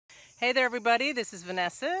Hey there everybody, this is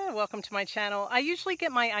Vanessa. Welcome to my channel. I usually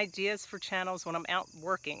get my ideas for channels when I'm out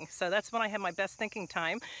working, so that's when I have my best thinking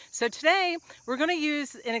time. So today we're going to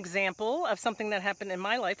use an example of something that happened in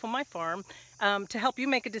my life on my farm to help you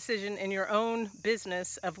make a decision in your own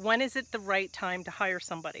business of when is it the right time to hire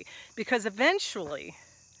somebody. Because eventually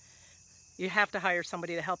you have to hire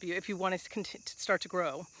somebody to help you if you want to start to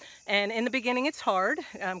grow. And in the beginning it's hard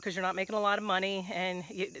because you're not making a lot of money, and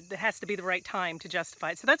it has to be the right time to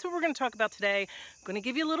justify it. So that's what we're going to talk about today. I'm going to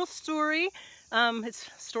give you a little story. It's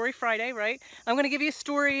Story Friday, right? I'm going to give you a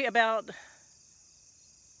story about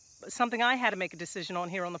something I had to make a decision on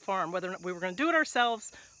here on the farm, whether we were going to do it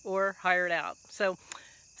ourselves or hire it out. So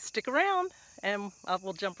stick around and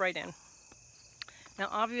we'll jump right in. Now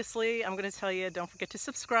obviously I'm going to tell you, don't forget to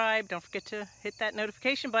subscribe, don't forget to hit that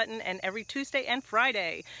notification button, and every Tuesday and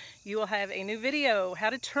Friday you will have a new video, how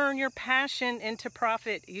to turn your passion into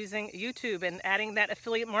profit using YouTube and adding that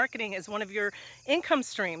affiliate marketing as one of your income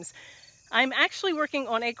streams. I'm actually working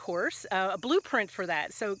on a course, a blueprint for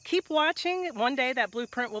that. So keep watching. One day that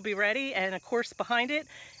blueprint will be ready and a course behind it,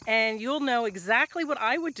 and you'll know exactly what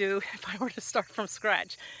I would do if I were to start from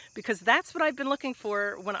scratch, because that's what I've been looking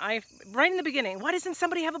for right in the beginning. Why doesn't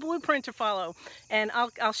somebody have a blueprint to follow? And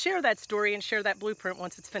I'll share that story and share that blueprint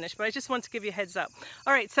once it's finished, but I just want to give you a heads up.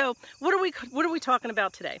 All right, so what are we talking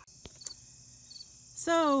about today?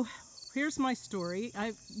 So here's my story.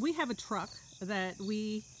 We have a truck that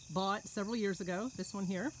we bought several years ago, this one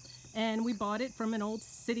here, and we bought it from an old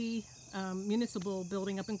city municipal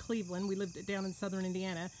building up in Cleveland. We lived down in southern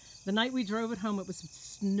Indiana. The night we drove it home, it was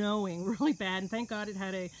snowing really bad, and thank God it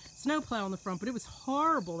had a snowplow on the front, but it was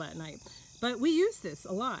horrible that night. But we use this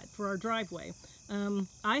a lot for our driveway.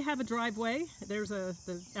 I have a driveway. There's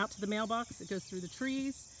out to the mailbox. It goes through the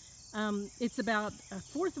trees. It's about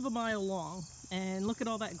 1/4 of a mile long, and look at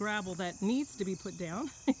all that gravel that needs to be put down.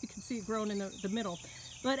 You can see it growing in the middle.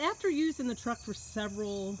 But after using the truck for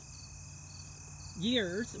several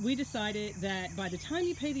years, we decided that by the time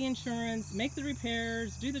you pay the insurance, make the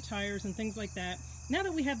repairs, do the tires and things like that, now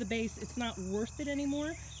that we have the base, it's not worth it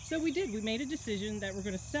anymore. So we made a decision that we're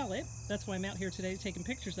going to sell it. That's why I'm out here today taking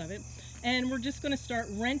pictures of it. And we're just going to start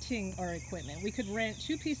renting our equipment. We could rent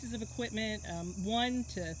 2 pieces of equipment, one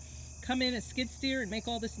to come in a skid steer and make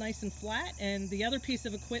all this nice and flat, and the other piece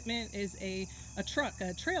of equipment is a truck,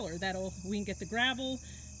 a trailer we can get the gravel,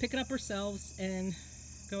 pick it up ourselves, and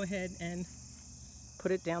go ahead and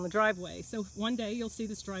put it down the driveway. So one day you'll see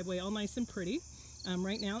this driveway all nice and pretty.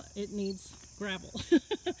 Right now it needs gravel.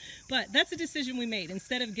 But that's a decision we made.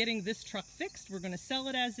 Instead of getting this truck fixed, we're going to sell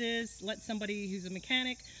it as is, let somebody who's a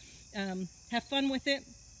mechanic have fun with it,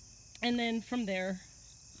 and then from there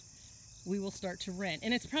we will start to rent.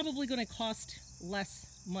 And it's probably going to cost less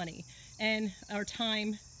money, and our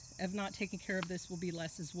time of not taking care of this will be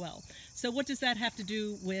less as well. So what does that have to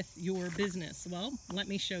do with your business? Well, let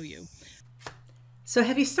me show you. So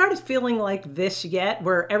have you started feeling like this yet,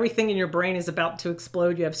 where everything in your brain is about to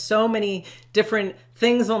explode? You have so many different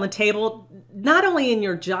things on the table, not only in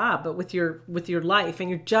your job, but with your life, and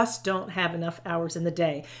you just don't have enough hours in the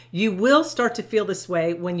day. You will start to feel this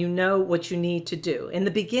way when you know what you need to do. In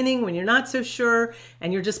the beginning, when you're not so sure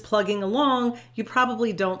and you're just plugging along, you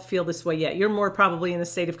probably don't feel this way yet. You're more probably in a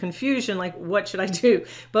state of confusion, like, what should I do?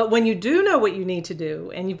 But when you do know what you need to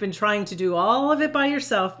do, and you've been trying to do all of it by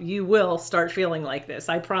yourself, you will start feeling like this.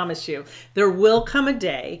 I promise you. There will come a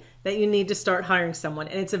day that you need to start hiring someone,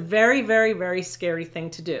 and it's a very, very, very scary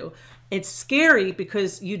thing to do. It's scary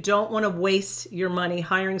because you don't want to waste your money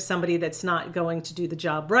hiring somebody that's not going to do the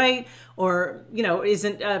job right, or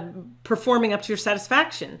isn't performing up to your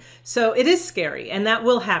satisfaction. So it is scary, and that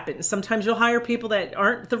will happen. Sometimes you'll hire people that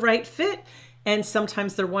aren't the right fit, and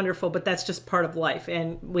sometimes they're wonderful, but that's just part of life,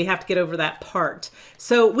 and we have to get over that part.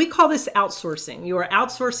 So we call this outsourcing. You are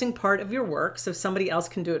outsourcing part of your work so somebody else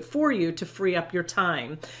can do it for you to free up your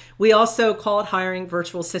time. We also call it hiring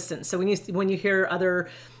virtual assistants. So when you hear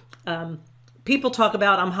other people talk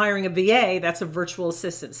about, I'm hiring a VA, that's a virtual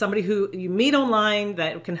assistant, somebody who you meet online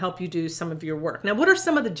that can help you do some of your work. Now, what are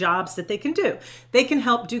some of the jobs that they can do? They can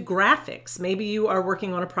help do graphics. Maybe you are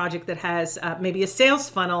working on a project that has maybe a sales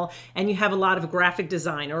funnel, and you have a lot of graphic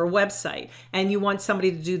design or a website, and you want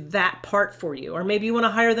somebody to do that part for you. Or maybe you want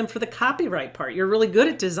to hire them for the copyright part. You're really good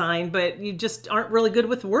at design, but you just aren't really good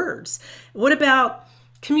with words. What about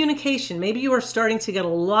communication? Maybe you are starting to get a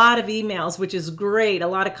lot of emails, which is great, a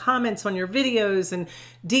lot of comments on your videos and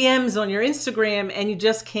DMs on your Instagram, and you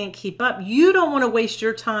just can't keep up. You don't want to waste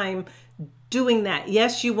your time doing that.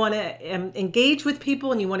 Yes, you want to engage with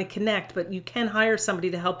people and you want to connect, but you can hire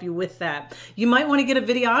somebody to help you with that. You might want to get a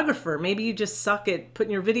videographer. Maybe you just suck at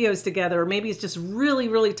putting your videos together, or maybe it's just really,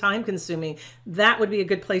 really time consuming. That would be a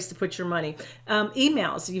good place to put your money.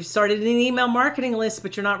 Emails. You've started an email marketing list,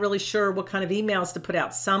 but you're not really sure what kind of emails to put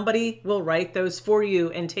out. Somebody will write those for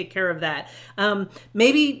you and take care of that.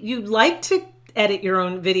 Maybe you like to edit your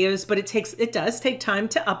own videos, but it does take time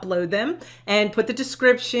to upload them and put the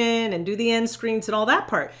description and do the end screens and all that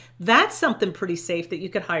part. That's something pretty safe that you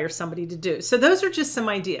could hire somebody to do. So those are just some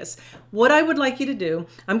ideas. What I would like you to do,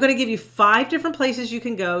 I'm going to give you 5 different places you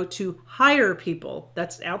can go to hire people.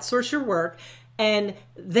 That's outsource your work. And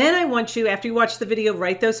then I want you, after you watch the video,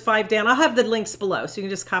 write those 5 down. I'll have the links below, so you can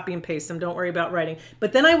just copy and paste them. Don't worry about writing.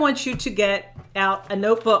 But then I want you to get out a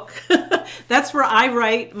notebook. That's where I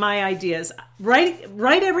write my ideas.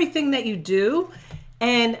 Write everything that you do.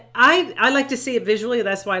 And I like to see it visually.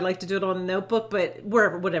 That's why I like to do it on a notebook, but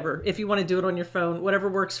whatever. If you want to do it on your phone, whatever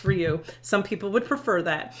works for you. Some people would prefer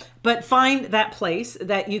that. But find that place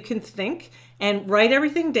that you can think and write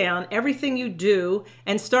everything down, everything you do,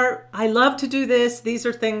 and start, I love to do this. These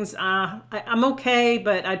are things I'm okay,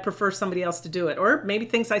 but I'd prefer somebody else to do it. Or maybe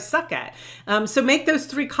things I suck at. So make those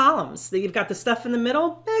 3 columns. You've got the stuff in the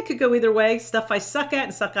middle. It could go either way. Stuff I suck at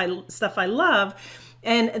and stuff I love.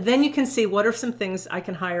 And then you can see what are some things I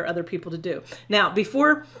can hire other people to do. Now,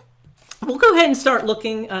 we'll go ahead and start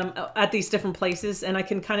looking at these different places, and I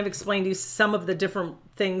can kind of explain to you some of the different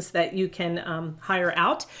things that you can hire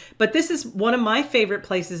out. But this is one of my favorite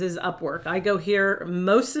places is Upwork. I go here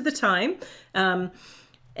most of the time. And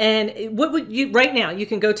what would you, right now, you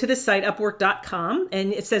can go to this site, upwork.com,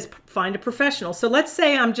 and it says find a professional. So let's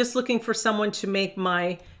say I'm just looking for someone to make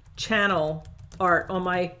my channel art on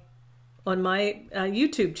my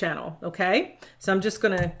YouTube channel. Okay. So I'm just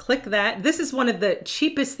going to click that. This is one of the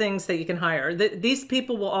cheapest things that you can hire. These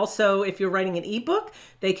people will also, if you're writing an ebook,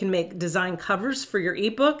 they can make design covers for your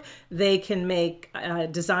ebook. They can make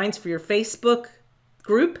designs for your Facebook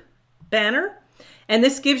group banner. And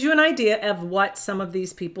this gives you an idea of what some of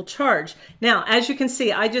these people charge. Now, as you can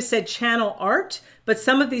see, I just said channel art, but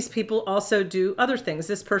some of these people also do other things.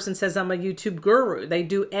 This person says, I'm a YouTube guru. They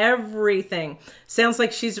do everything. Sounds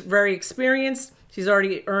like she's very experienced. She's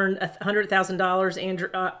already earned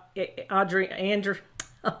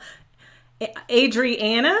 $100,000.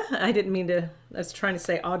 Adriana, I didn't mean to, I was trying to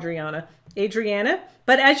say Adriana. Adriana,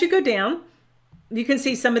 but as you go down, you can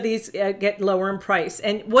see some of these get lower in price.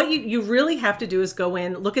 And what you really have to do is go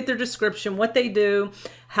in, look at their description, what they do,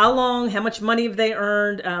 how long, how much money have they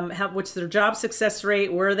earned, what's their job success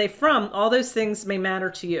rate, where are they from? All those things may matter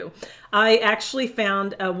to you. I actually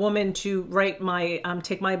found a woman to write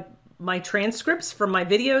take my transcripts from my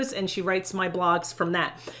videos, and she writes my blogs from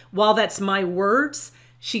that. While that's my words,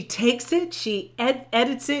 she takes it, she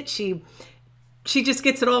edits it, she just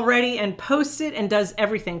gets it all ready and posts it and does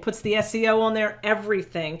everything, puts the SEO on there,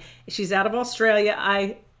 everything. She's out of Australia.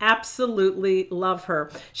 I absolutely love her.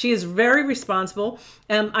 She is very responsible.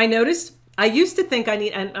 I noticed, I used to think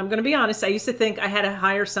and I'm going to be honest, I used to think I had to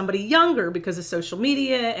hire somebody younger because of social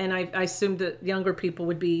media. And I assumed that younger people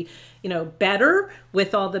would be, better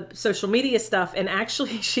with all the social media stuff. And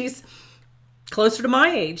actually she's closer to my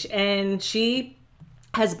age and she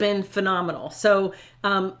has been phenomenal. So,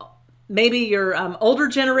 maybe your older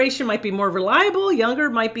generation might be more reliable, younger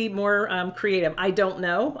might be more creative. I don't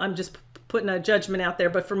know. I'm just putting a judgment out there,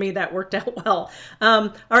 but for me, that worked out well.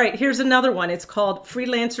 All right, here's another one. It's called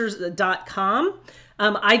freelancers.com.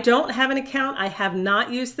 I don't have an account. I have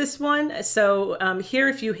not used this one. So here,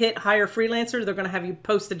 if you hit hire freelancer, they're going to have you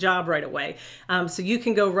post a job right away. So you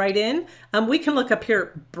can go right in. We can look up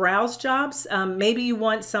here, browse jobs. Maybe you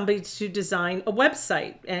want somebody to design a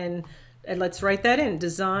website, and let's write that in,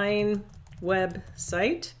 design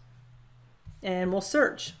website, and we'll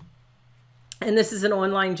search. And this is an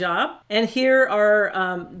online job. And here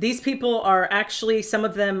are, these people are actually, some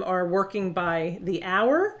of them are working by the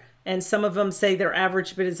hour, and some of them say their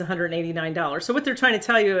average bid is $189. So what they're trying to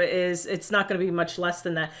tell you is it's not going to be much less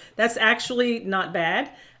than that. That's actually not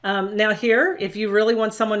bad. Now here, if you really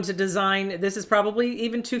want someone to design, this is probably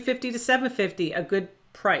even $250 to $750, a good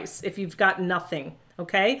price if you've got nothing.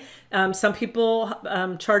 Okay. Some people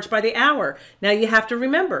charge by the hour. Now you have to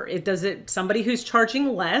remember, somebody who's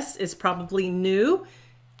charging less is probably new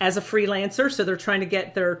as a freelancer. So they're trying to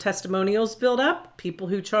get their testimonials built up. People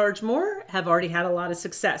who charge more have already had a lot of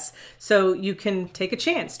success. So you can take a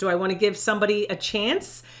chance. Do I want to give somebody a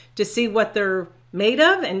chance to see what their made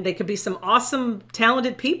of, and they could be some awesome,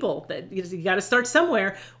 talented people that you got to start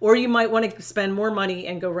somewhere, or you might want to spend more money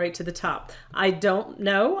and go right to the top. I don't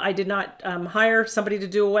know. I did not hire somebody to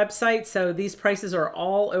do a website, so these prices are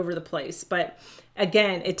all over the place. But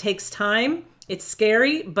again, it takes time. It's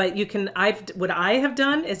scary, but you can, what I have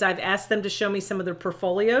done is I've asked them to show me some of their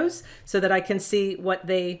portfolios so that I can see what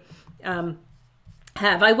they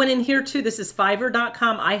have. I went in here too. This is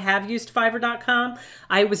Fiverr.com. I have used Fiverr.com.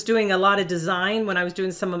 I was doing a lot of design when I was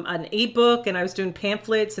doing an ebook, and I was doing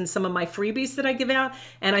pamphlets and some of my freebies that I give out.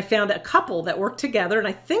 And I found a couple that worked together, and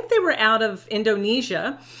I think they were out of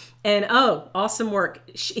Indonesia. And oh, awesome work.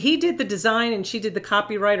 He did the design and she did the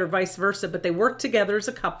copyright, or vice versa, but they worked together as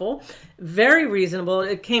a couple. Very reasonable.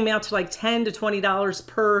 It came out to like $10 to $20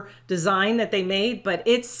 per design that they made, but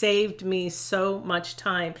it saved me so much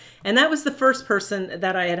time. And that was the first person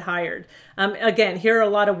that I had hired. Again, here are a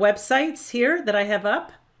lot of websites here that I have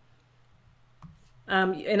up.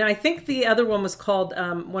 And I think the other one was called,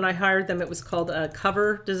 when I hired them, it was called a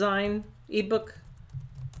cover design, ebook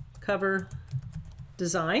cover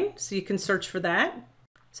design. So you can search for that.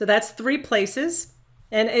 So that's 3 places.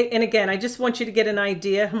 And again, I just want you to get an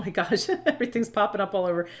idea. Oh my gosh, everything's popping up all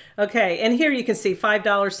over. Okay, and here you can see $5,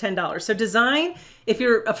 $10. So design, if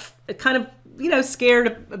you're kind of,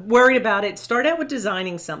 scared, worried about it, start out with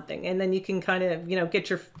designing something, and then you can kind of, get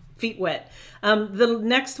your feet wet. The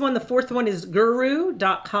next one, the 4th one, is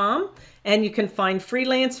guru.com, and you can find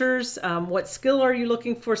freelancers. What skill are you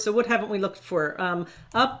looking for? So what haven't we looked for?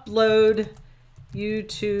 Upload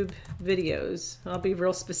YouTube videos. I'll be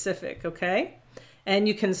real specific, okay? And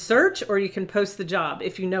you can search, or you can post the job.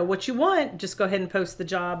 If you know what you want, just go ahead and post the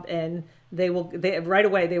job, and right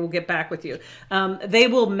away they will get back with you. They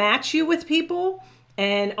will match you with people,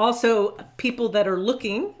 and also people that are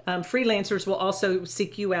looking, freelancers will also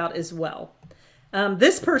seek you out as well.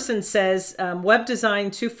 This person says web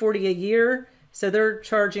design $240 a year. So they're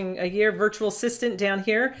charging a year. Virtual assistant down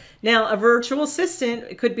here. Now, a virtual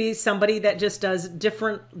assistant could be somebody that just does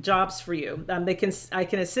different jobs for you. I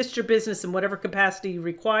can assist your business in whatever capacity you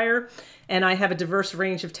require, and I have a diverse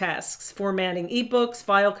range of tasks: formatting ebooks,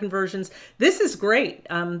 file conversions. This is great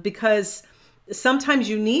because sometimes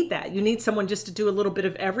you need that. You need someone just to do a little bit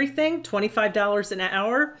of everything. $25 an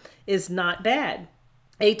hour is not bad.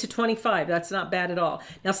 8 to 25, that's not bad at all.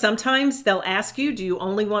 Now, sometimes they'll ask you, do you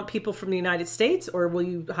only want people from the United States, or will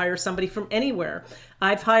you hire somebody from anywhere?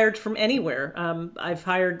 I've hired from anywhere. I've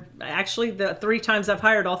hired, actually, the 3 times I've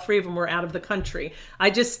hired, all 3 of them were out of the country.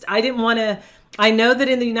 I didn't want to, I know that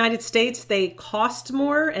in the United States, they cost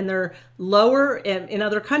more and they're lower in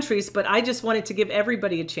other countries, but I just wanted to give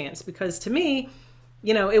everybody a chance, because to me,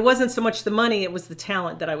 it wasn't so much the money, it was the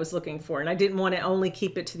talent that I was looking for. And I didn't want to only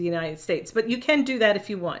keep it to the United States, but you can do that if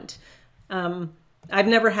you want. I've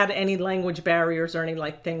never had any language barriers or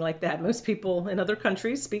anything like that. Most people in other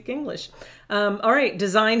countries speak English. All right,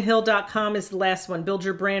 designhill.com is the last one. Build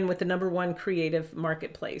your brand with the #1 creative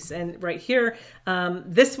marketplace. And right here,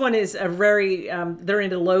 this one is a very, they're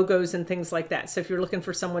into logos and things like that. So if you're looking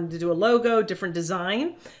for someone to do a logo, different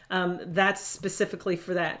design, that's specifically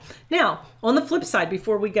for that. Now, on the flip side,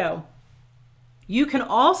 before we go, you can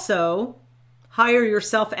also hire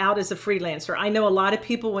yourself out as a freelancer. I know a lot of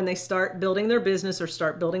people, when they start building their business or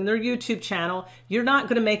start building their YouTube channel, you're not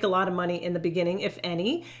going to make a lot of money in the beginning, if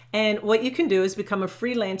any. And what you can do is become a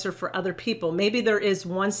freelancer for other people. Maybe there is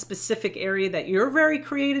one specific area that you're very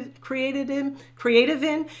creative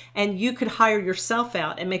in, and you could hire yourself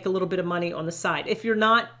out and make a little bit of money on the side. If you're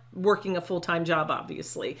not working a full-time job,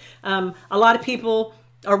 obviously. A lot of people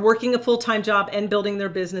are working a full-time job and building their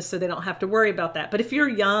business, so they don't have to worry about that. But if you're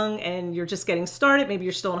young and you're just getting started, maybe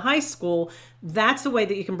you're still in high school, that's a way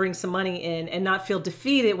that you can bring some money in and not feel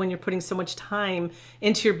defeated when you're putting so much time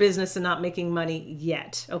into your business and not making money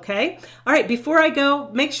yet, okay? All right, before I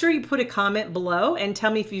go, make sure you put a comment below and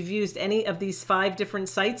tell me if you've used any of these 5 different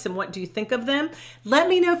sites and what do you think of them. Let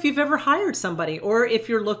me know if you've ever hired somebody or if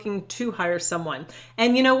you're looking to hire someone.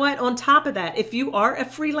 And you know what? On top of that, if you are a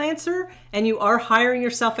freelancer and you are hiring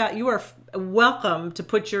yourself out, you are welcome to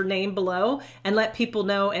put your name below and let people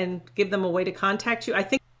know and give them a way to contact you.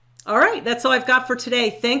 All right, that's all I've got for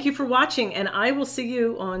today. Thank you for watching, and I will see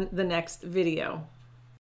you on the next video.